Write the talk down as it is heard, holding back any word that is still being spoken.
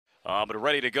but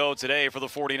ready to go today for the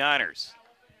 49ers.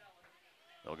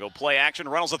 They'll go play action.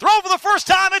 Reynolds, the throw for the first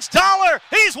time. It's Dollar.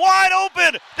 He's wide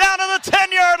open. Down to the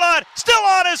 10-yard line. Still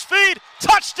on his feet.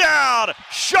 Touchdown.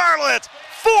 Charlotte,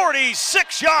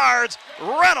 46 yards.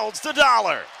 Reynolds to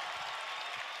Dollar.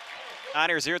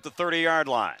 Niners here at the 30-yard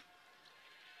line.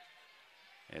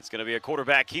 It's going to be a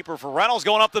quarterback keeper for Reynolds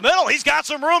going up the middle. He's got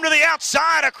some room to the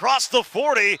outside across the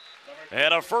 40.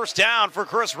 And a first down for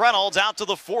Chris Reynolds out to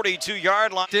the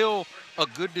 42-yard line. Still a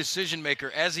good decision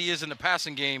maker as he is in the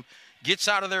passing game. Gets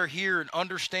out of there here and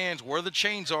understands where the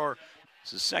chains are.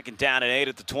 This is second down and 8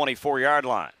 at the 24-yard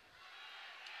line.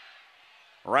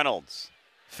 Reynolds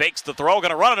fakes the throw, going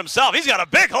to run it himself. He's got a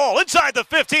big hole inside the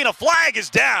 15. A flag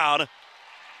is down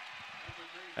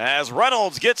as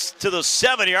Reynolds gets to the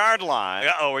 7-yard line.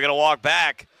 Uh-oh, we're going to walk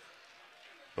back.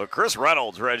 But Chris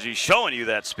Reynolds, Reggie, showing you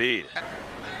that speed.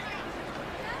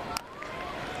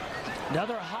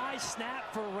 Another high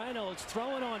snap for Reynolds,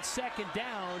 throwing on second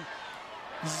down.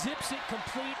 Zips it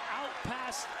complete out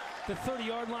past the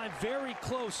 30-yard line, very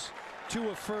close to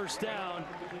a first down.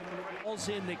 Falls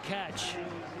in the catch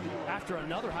after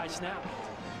another high snap.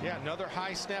 Yeah, another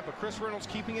high snap, but Chris Reynolds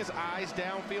keeping his eyes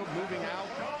downfield, moving out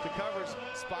to covers,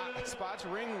 spots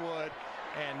Ringwood,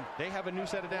 and they have a new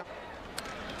set of down.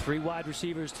 Three wide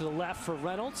receivers to the left for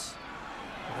Reynolds.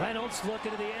 Reynolds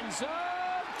looking to the end zone.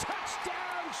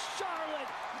 Touchdown, Charlotte.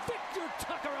 Victor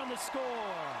Tucker on the score.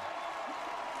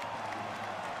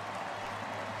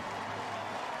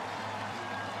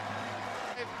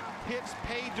 Hits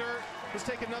pay dirt. Let's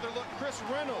take another look. Chris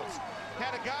Reynolds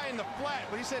had a guy in the flat,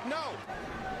 but he said no.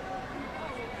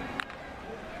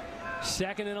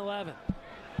 Second and 11.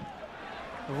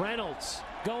 Reynolds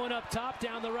going up top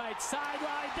down the right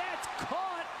sideline. That's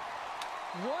caught.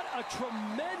 What a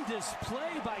tremendous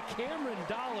play by Cameron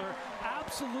Dollar.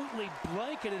 Absolutely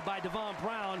blanketed by Devon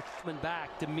Brown. Coming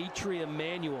back, Dimitri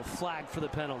Emmanuel flagged for the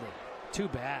penalty. Too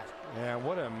bad. Yeah,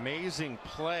 what an amazing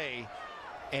play.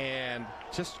 And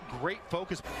just great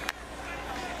focus.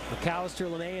 McAllister,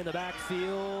 LeMay in the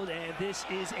backfield, and this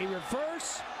is a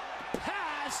reverse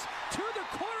pass to the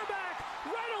quarterback.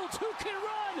 Reynolds, who can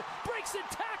run, breaks the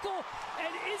tackle,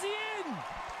 and is he in?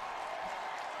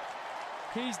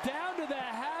 He's down to the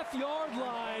half-yard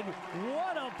line.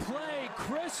 What a play,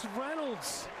 Chris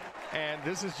Reynolds. And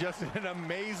this is just an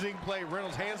amazing play.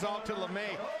 Reynolds hands off to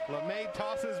LeMay. LeMay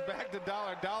tosses back to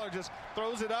Dollar. Dollar just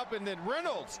throws it up, and then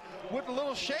Reynolds with a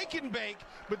little shake and bake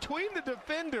between the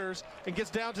defenders and gets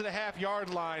down to the half-yard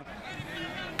line.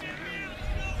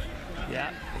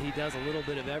 Yeah, he does a little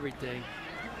bit of everything.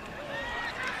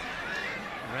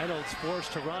 Reynolds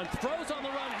forced to run, throws on the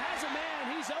run, has a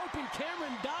man, he's open.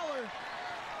 Cameron Dollar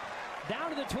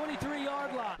down to the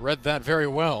 23-yard line. Read that very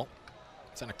well.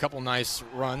 It's had a couple nice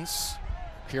runs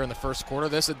here in the first quarter.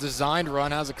 This a designed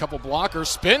run, has a couple blockers,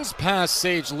 spins past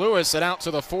Sage Lewis and out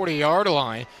to the 40-yard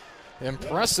line.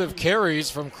 Impressive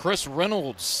carries from Chris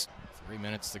Reynolds. 3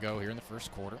 minutes to go here in the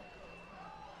first quarter.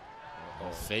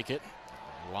 He'll fake it,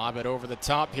 lob it over the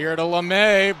top here to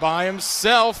LeMay by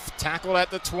himself. Tackled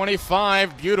at the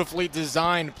 25. Beautifully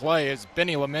designed play as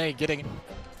Benny LeMay getting it.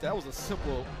 That was a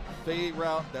simple fade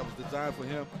route that was designed for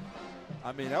him.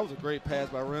 I mean, that was a great pass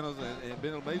by Reynolds, and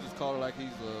Ben LeMay just called it like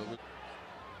he's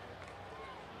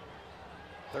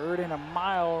Third and a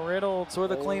mile. Reynolds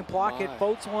with a clean pocket,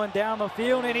 floats one down the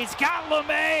field, and he's got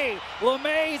LeMay.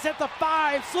 LeMay's at the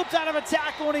 5, slips out of a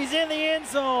tackle, and he's in the end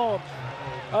zone.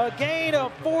 A gain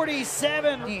of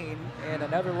 47. And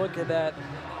another look at that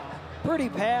pretty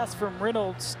pass from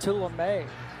Reynolds to LeMay.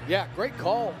 Yeah, great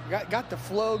call. Got the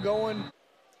flow going.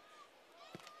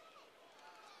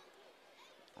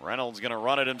 Reynolds going to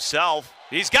run it himself.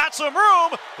 He's got some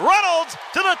room. Reynolds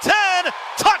to the 10.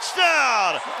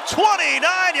 Touchdown.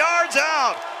 29 yards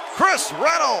out. Chris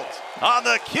Reynolds on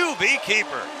the QB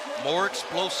keeper. More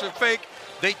explosive fake.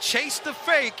 They chase the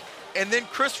fake, and then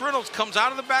Chris Reynolds comes out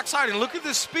of the backside. And look at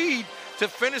the speed to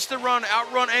finish the run,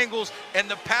 outrun angles, and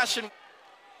the passion.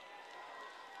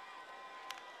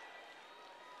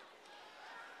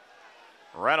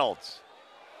 Reynolds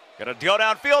going to go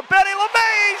downfield. Benny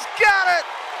LeMay's got it.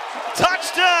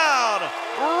 Touchdown!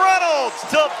 Reynolds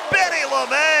to Benny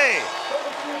LeMay.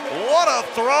 What a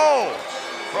throw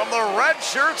from the red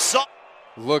shirt.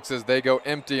 Looks as they go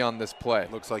empty on this play.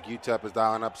 Looks like UTEP is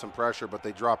dialing up some pressure, but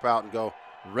they drop out and go.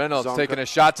 Reynolds taking a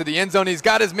shot to the end zone. He's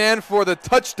got his man for the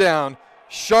touchdown.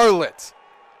 Charlotte.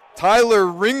 Tyler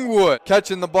Ringwood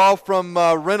catching the ball from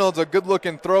Reynolds. A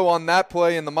good-looking throw on that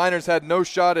play, and the Miners had no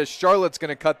shot as Charlotte's going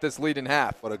to cut this lead in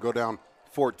half. But a go down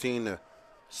 14 to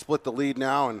split the lead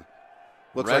now, and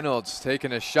Reynolds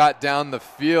taking a shot down the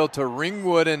field to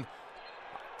Ringwood, and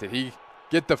did he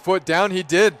get the foot down. He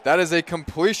did. That is a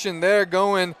completion there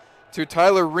going to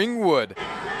Tyler Ringwood.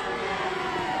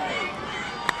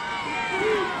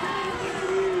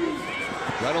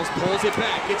 Reynolds pulls it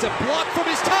back. It's a block from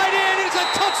his tight end. It's a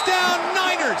touchdown,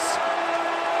 Niners.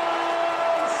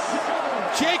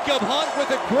 Jacob Hunt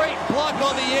with a great block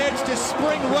on the edge to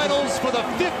spring Reynolds for the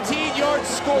 15-yard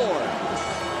score.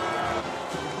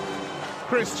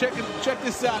 Chris, check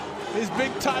this out. His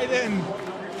big tight end,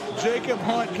 Jacob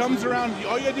Hunt, comes around.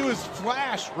 All you got to do is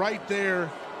flash right there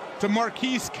to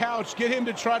Marquise Couch. Get him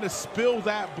to try to spill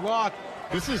that block.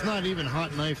 This is not even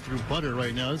hot knife through butter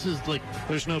right now. This is like,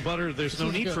 there's no butter, there's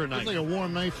no need for a knife. It's like a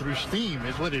warm knife through steam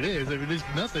is what it is. I mean, there's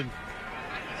nothing.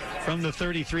 From the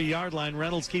 33-yard line,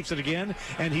 Reynolds keeps it again,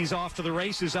 and he's off to the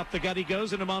races. Up the gut he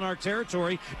goes into Monarch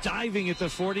territory, diving at the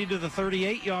 40 to the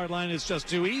 38-yard line. It's just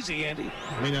too easy, Andy.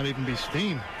 May not even be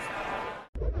steam.